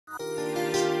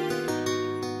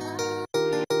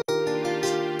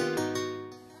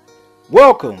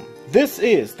Welcome! This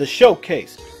is the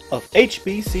showcase of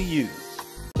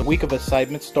HBCUs. The week of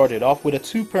excitement started off with a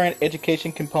two-parent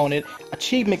education component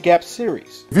achievement gap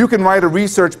series. If you can write a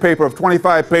research paper of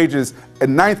 25 pages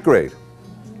in 9th grade,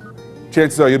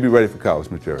 chances are you'll be ready for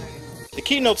college material. The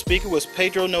keynote speaker was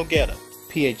Pedro Noguera,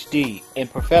 PhD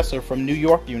and professor from New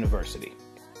York University.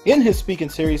 In his speaking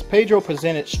series, Pedro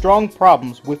presented strong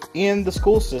problems within the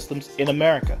school systems in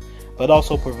America, but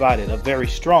also provided a very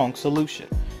strong solution.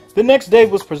 The next day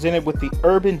was presented with the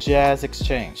Urban Jazz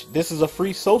Exchange. This is a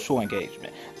free social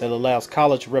engagement that allows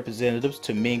college representatives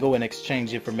to mingle and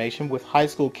exchange information with high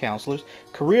school counselors,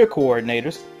 career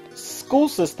coordinators, school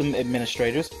system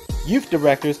administrators, youth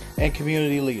directors, and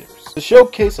community leaders. The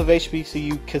showcase of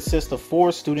HBCU consists of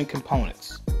 4 student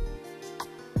components: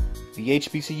 the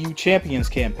HBCU Champions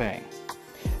Campaign,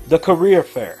 the Career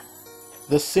Fair,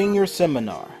 the Senior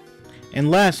Seminar, and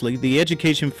lastly, the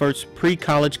Education First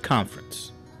Pre-College Conference.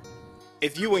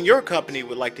 If you and your company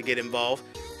would like to get involved,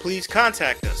 please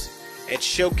contact us at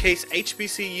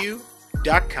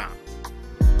showcasehbcu.com.